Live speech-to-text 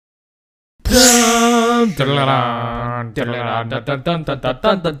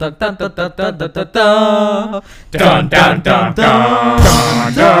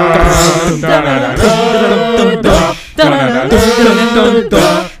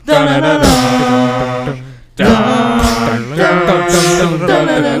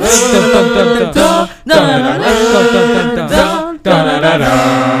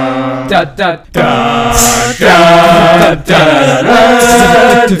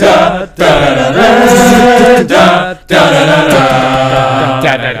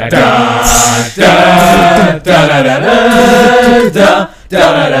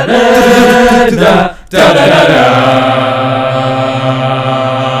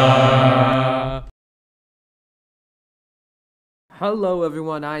Hello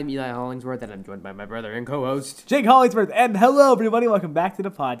everyone, I'm Eli Hollingsworth and I'm joined by my brother and co-host Jake Hollingsworth, and hello everybody, welcome back to the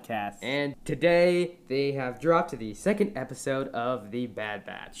podcast. And today they have dropped the second episode of The Bad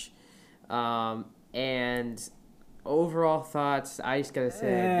Batch. And overall thoughts, I just gotta say,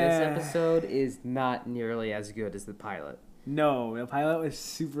 this episode is not nearly as good as the pilot. No, the pilot was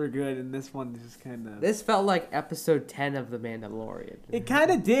super good, and this one just kind of... This felt like episode 10 of The Mandalorian. It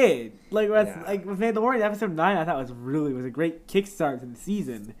kind of did. Like with Mandalorian, episode 9 I thought was a great kickstart to the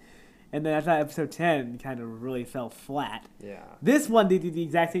season. And then I thought episode 10 kind of really fell flat. Yeah. This one, they did the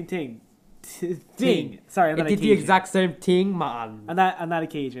exact same thing. Sorry, on that occasion. It did the exact same thing, man. On that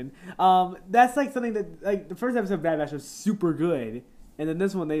occasion. That's like something that, like, the first episode of Bad Batch was super good, and then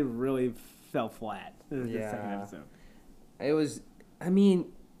this one, they really fell flat. The second episode. It was,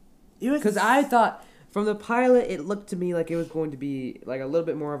 because I I thought from the pilot, it looked to me like it was going to be like a little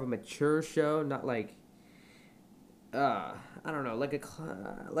bit more of a mature show, not like, I don't know, like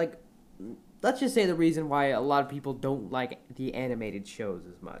let's just say the reason why a lot of people don't like the animated shows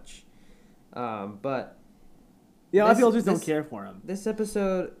as much. But yeah, a lot of people just don't care for them. This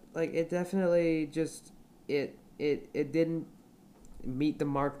episode, like, it definitely just it didn't meet the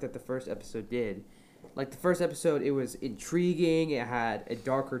mark that the first episode did. Like, the first episode, it was intriguing, it had a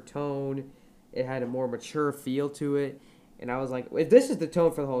darker tone, it had a more mature feel to it, and I was like, if this is the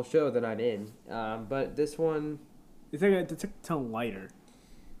tone for the whole show, then I'm in. But this one... It took the tone lighter.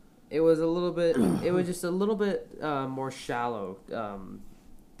 It was a little bit... it was just a little bit more shallow,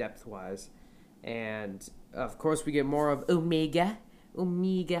 depth-wise. And, of course, we get more of Omega.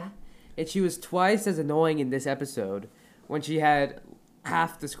 And she was twice as annoying in this episode when she had...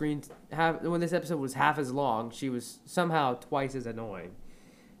 half the screen, when this episode was half as long, she was somehow twice as annoying.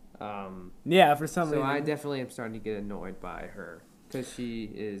 Yeah, for some reason. So I definitely am starting to get annoyed by her because she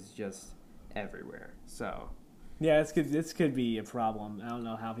is just everywhere. So yeah, this could be a problem. I don't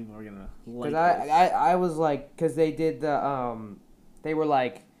know how people are gonna like this. I was like, because they did the they were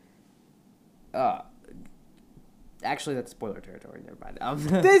like, actually, that's spoiler territory. Never mind.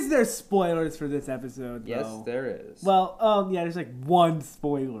 There's spoilers for this episode, though. Yes, there is. Well, yeah, there's like one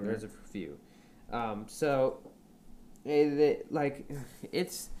spoiler. There's a few. So,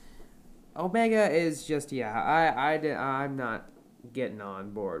 it's Omega is just I'm not getting on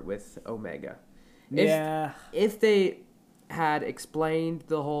board with Omega. If they had explained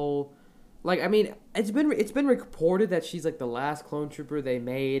the whole. Like, I mean, it's been reported that she's, like, the last clone trooper they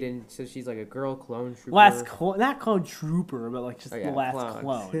made, and so she's, like, a girl clone trooper. Not clone trooper, but, like, just the last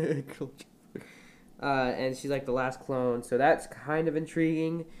clone. And she's, like, the last clone, so that's kind of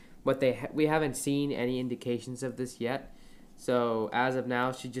intriguing, but we haven't seen any indications of this yet. So, as of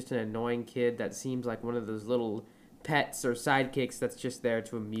now, she's just an annoying kid that seems like one of those little pets or sidekicks that's just there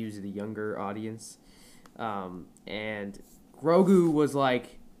to amuse the younger audience. And Grogu was,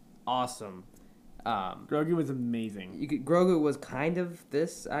 like... awesome. Grogu was amazing. Grogu was kind of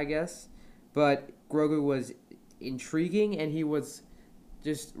this, I guess, but Grogu was intriguing and he was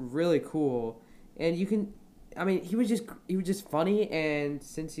just really cool. And he was just funny. And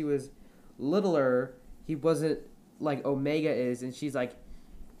since he was littler, he wasn't like Omega is. And she's like,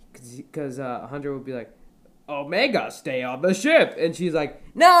 because Hunter would be like, Omega, stay on the ship, and she's like,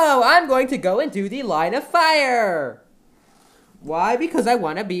 no, I'm going to go into the line of fire. Why? Because I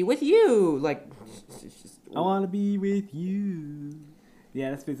want to be with you. Like, I want to be with you.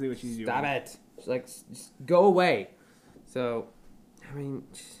 Yeah, that's basically what she's doing. Stop it. She's like, just go away. So, I mean,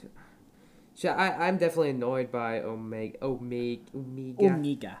 I'm definitely annoyed by Omega.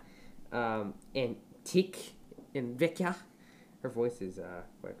 And Tick and Vika. Her voice is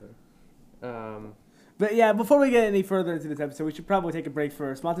quite good. But yeah, before we get any further into this episode, we should probably take a break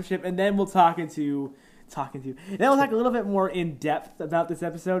for sponsorship, and then we'll talk a little bit more in depth about this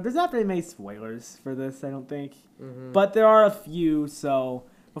episode. There's not very many spoilers for this, I don't think, but there are a few. There's quite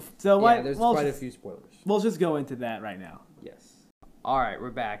a few spoilers. We'll just go into that right now. Yes. All right, we're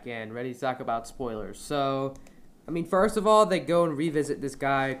back and ready to talk about spoilers. So, I mean, first of all, they go and revisit this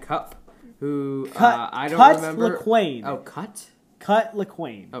guy Cup, who I don't Cut remember. LaQuaine. Oh, Cut. Cut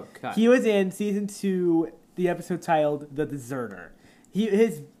LaQuaine. Oh, Cut. He was in season 2, the episode titled "The Deserter."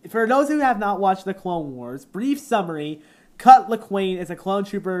 For those who have not watched the Clone Wars, brief summary: Cut LaQuaine is a clone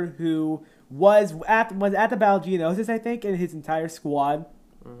trooper who was at the Battle of Geonosis, I think, and his entire squad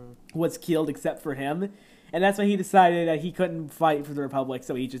was killed except for him. And that's when he decided that he couldn't fight for the Republic,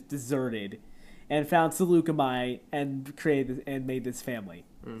 so he just deserted and found Seleucami and made this family.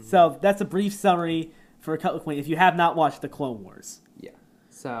 So that's a brief summary for Cut LaQuaine if you have not watched the Clone Wars. Yeah.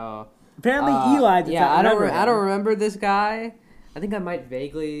 So Apparently Eli did not remember him. I don't remember this guy. I think I might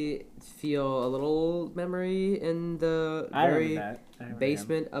vaguely feel a little memory in the very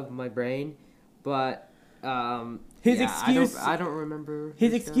basement of my brain, but excuse I don't remember.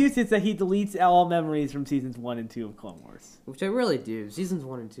 His excuse is that he deletes all memories from seasons 1 and 2 of Clone Wars, which I really do. Seasons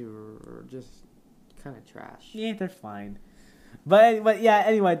 1 and 2 are just kind of trash. Yeah, they're fine. But yeah,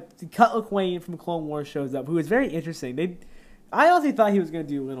 anyway, Cut LaQuaine from Clone Wars shows up, who is very interesting. I honestly thought he was going to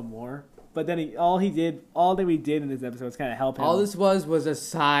do a little more, but then all that we did in this episode was kind of help him. All this was a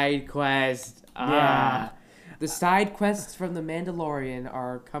side quest. Yeah. The side quests from The Mandalorian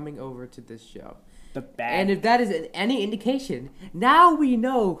are coming over to this show. And if that is any indication, now we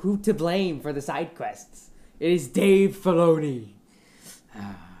know who to blame for the side quests. It is Dave Filoni.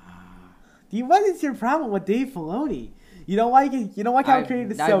 What is your problem with Dave Filoni? You don't like how he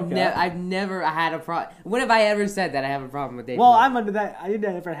created Ahsoka. I've never had a problem. When have I ever said that I have a problem with Dave? Well, Filoni? I'm under that. I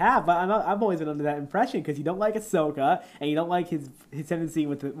didn't ever have, but I've always been under that impression because you don't like Ahsoka and you don't like his tendency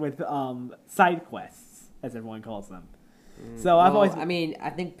with side quests, as everyone calls them. So I mean, I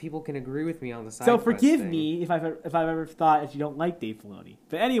think people can agree with me on the side. So forgive me if I've ever thought that you don't like Dave Filoni.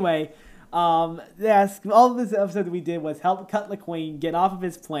 But anyway, yes, all of this episode that we did was help Cut LaQuaine get off of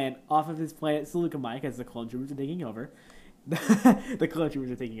his planet Seleucami, because the clone troopers are taking over. The clone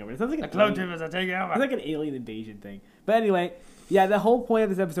troopers are taking over. It sounds like the clone troopers are taking over. It's like an alien invasion thing. But anyway, yeah, the whole point of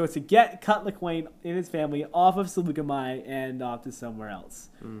this episode is to get Cut LaQuaine and his family off of Seleucami and off to somewhere else.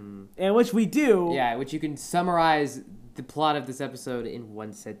 And which we do. Yeah, which you can summarize the plot of this episode in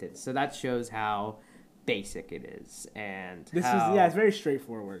one sentence. So that shows how basic it is. And it's very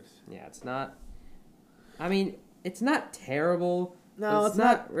straightforward. Yeah, it's not. I mean, it's not terrible. No, it's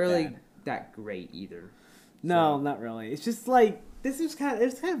not really that great either. No, not really. It's just like it's kind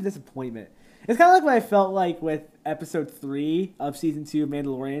of a disappointment. It's kind of like what I felt like with episode 3 of season 2 of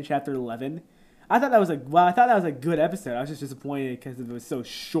Mandalorian, chapter 11. I thought that was a good episode. I was just disappointed because it was so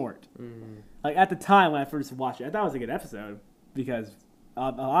short. Like at the time when I first watched it, I thought it was a good episode because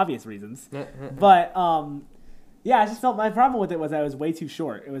of obvious reasons. But yeah, I just felt my problem with it was that it was way too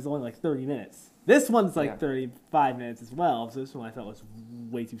short. It was only like 30 minutes. This one's like 35 minutes as well, so this one I felt was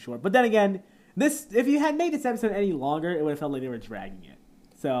way too short. But then again, if you had made this episode any longer, it would have felt like they were dragging it.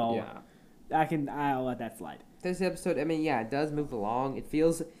 So yeah. I'll let that slide. This episode, I mean, yeah, it does move along. It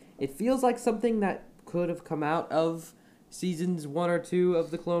feels like something that could have come out of seasons 1 or 2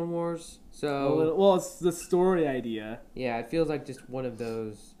 of the Clone Wars. So it's the story idea. Yeah, it feels like just one of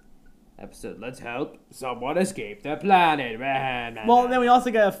those episodes. Let's help someone escape the planet. Well, then we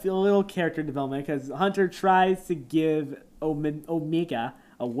also got a little character development because Hunter tries to give Omega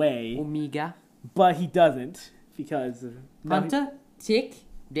away. Omega. But he doesn't because Hunter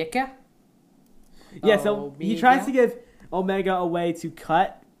Dicker. Yeah, so he tries to give Omega away to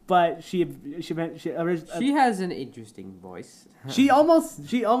Cut, but she has an interesting voice. she almost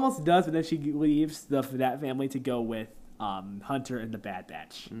does, but then she leaves that family to go with Hunter and the Bad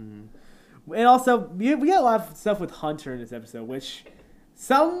Batch. And also we got a lot of stuff with Hunter in this episode, which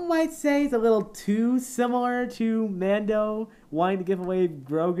some might say is a little too similar to Mando wanting to give away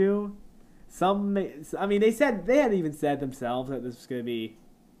Grogu. They hadn't even said themselves that this was going to be.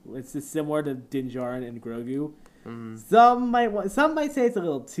 It's just similar to Din Djarin and Grogu. Some might say it's a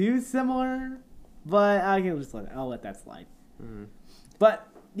little too similar, but I'll let that slide. But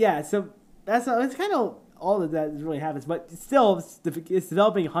yeah, so it's kind of all of that really happens. But still, it's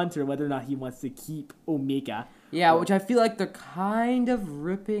developing Hunter whether or not he wants to keep Omega. Yeah, which I feel like they're kind of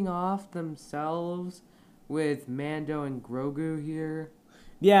ripping off themselves with Mando and Grogu here.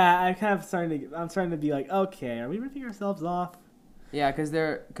 Yeah, I'm starting to be like, okay, are we ripping ourselves off? Yeah, because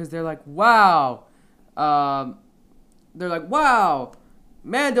they're like, wow,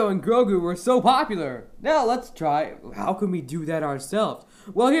 Mando and Grogu were so popular. Now let's try. How can we do that ourselves?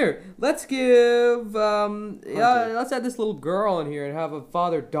 Well, here, let's give let's add this little girl in here and have a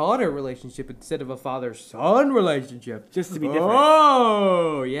father-daughter relationship instead of a father-son relationship. Just to be different.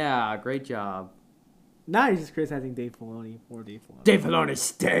 Oh, yeah, great job. Now you're just criticizing Dave Filoni or Dave Filoni. Dave Filoni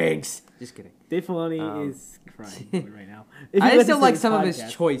stinks. Just kidding. Dave Filoni is crying right now. If you I just listen don't to like this some of podcast-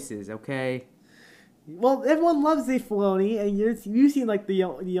 his choices. Okay. Well, everyone loves Dave Filoni, and you seem like the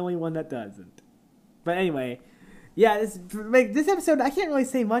only one that doesn't. But anyway, yeah, this episode I can't really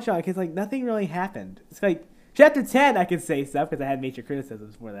say much on it because like nothing really happened. It's like chapter 10 I could say stuff because I had major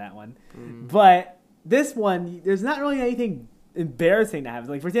criticisms for that one, but this one there's not really anything embarrassing that happens.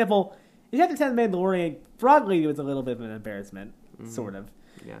 Like for example, in chapter 10 of Mandalorian, Frog Lady was a little bit of an embarrassment, sort of.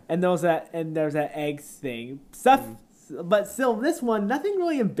 Yeah. And there's that eggs thing stuff. But still, this one, nothing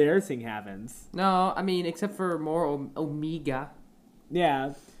really embarrassing happens. No, I mean, except for more Omega.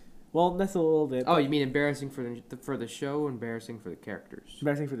 Yeah. Well, that's a little bit. Oh, you mean embarrassing for the show, or embarrassing for the characters?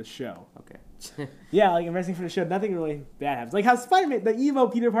 Embarrassing for the show. Okay. Yeah, like embarrassing for the show. Nothing really bad happens. Like how Spider-Man, the emo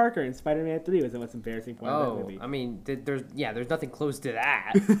Peter Parker in Spider-Man 3 was the most embarrassing point of that movie. I mean, there's nothing close to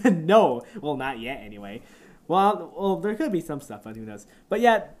that. No. Well, not yet anyway. Well, there could be some stuff, but who knows? But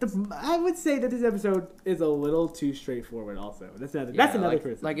yeah, I would say that this episode is a little too straightforward. Also, that's another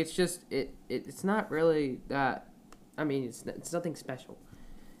criticism. Like it's just it's not really that. I mean, it's nothing special.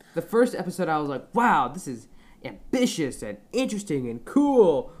 The first episode, I was like, wow, this is ambitious and interesting and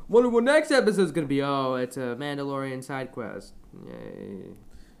cool. Wonder what next episode is gonna be. Oh, it's a Mandalorian side quest. Yay.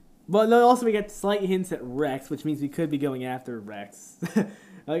 But then also we get slight hints at Rex, which means we could be going after Rex.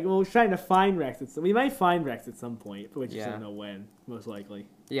 Like, we're trying to find Rex. We might find Rex at some point, but we just don't know when, most likely.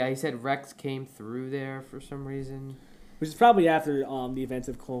 Yeah, he said Rex came through there for some reason. Which is probably after the events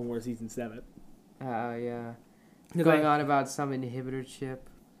of Clone Wars Season 7. Yeah. Going on about some inhibitor chip.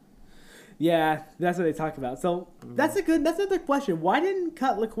 Yeah, that's what they talk about. So, that's another question. Why didn't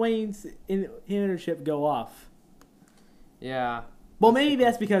Cut LaQuane's inhibitor chip go off? Yeah. Well, maybe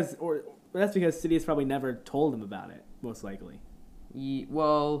that's because Sidious probably never told him about it, most likely.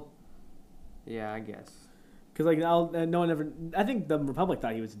 Well, yeah, I guess. Because like no one ever. I think the Republic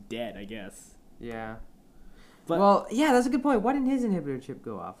thought he was dead. I guess. Yeah. But well, yeah, that's a good point. Why didn't his inhibitor chip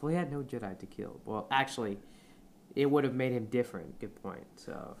go off? Well, he had no Jedi to kill. Well, actually, it would have made him different. Good point.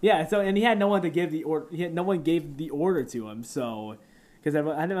 So. Yeah. So and he had no one to give the order. No one gave the order to him. So, because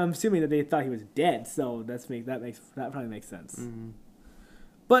I'm assuming that they thought he was dead. So that probably makes sense. Mm-hmm.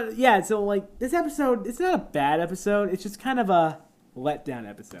 But yeah, so like this episode, it's not a bad episode. It's just kind of a letdown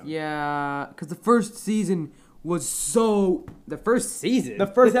episode. Yeah, because the first season was so. The first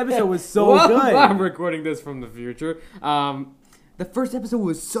episode was so well, good. I'm recording this from the future. The first episode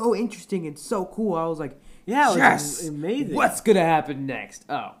was so interesting and so cool. I was like, yeah, it was yes, amazing. What's gonna happen next?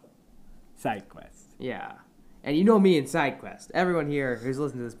 Oh, side quest. Yeah, and you know me in side quest. Everyone here who's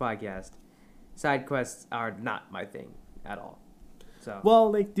listening to this podcast, side quests are not my thing at all. So.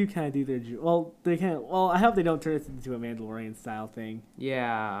 Well, they do kind of do their. I hope they don't turn this into a Mandalorian style thing.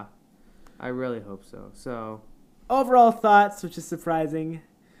 Yeah, I really hope so. So, overall thoughts, which is surprising.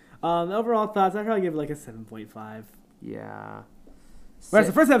 Overall thoughts, I'd probably give it like a 7.5. Yeah. Whereas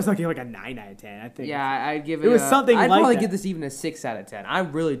the first episode gave like a 9 out of 10. I think. Yeah, I'd give it. It was something I'd like probably that. give this even a 6 out of 10. I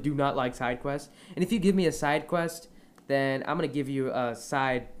really do not like side quests, and if you give me a side quest, then I'm gonna give you a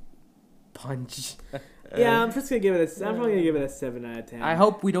side punch. Yeah, I'm probably gonna give it a 7 out of 10. I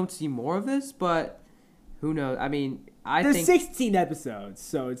hope we don't see more of this, but who knows? I mean, There's 16 episodes,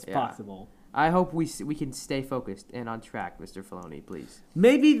 so it's possible. I hope we can stay focused and on track, Mr. Filoni, please.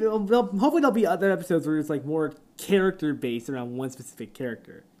 Maybe hopefully there'll be other episodes where it's like more character based around one specific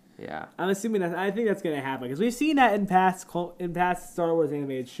character. Yeah, I'm assuming that. I think that's gonna happen because we've seen that in past Star Wars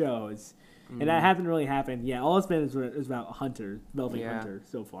animated shows. And that hasn't really happened yet. All it's been is about Hunter, developing Hunter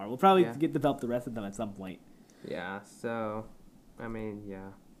so far. We'll probably develop the rest of them at some point. Yeah, so, I mean, yeah.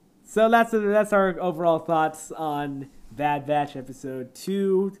 So that's our overall thoughts on Bad Batch episode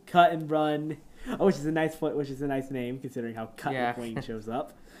 2, Cut and Run, which is a nice name considering how Cut McQueen shows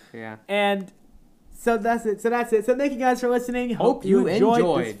up. Yeah. And so that's it. So thank you guys for listening. Hope you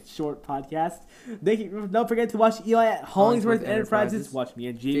enjoyed this short podcast. Don't forget to watch Eli at Hollingsworth Enterprises. Watch me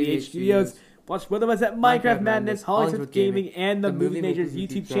at JVH Studios. Watch both of us at Minecraft Madness, Hollingsworth Gaming, and the Movie Majors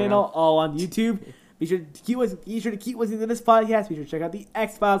YouTube channel, all on YouTube. Be sure to keep listening to this podcast. Be sure to check out the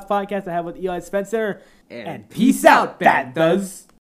X-Files podcast I have with Eli Spencer. And peace out, Bad Thugs.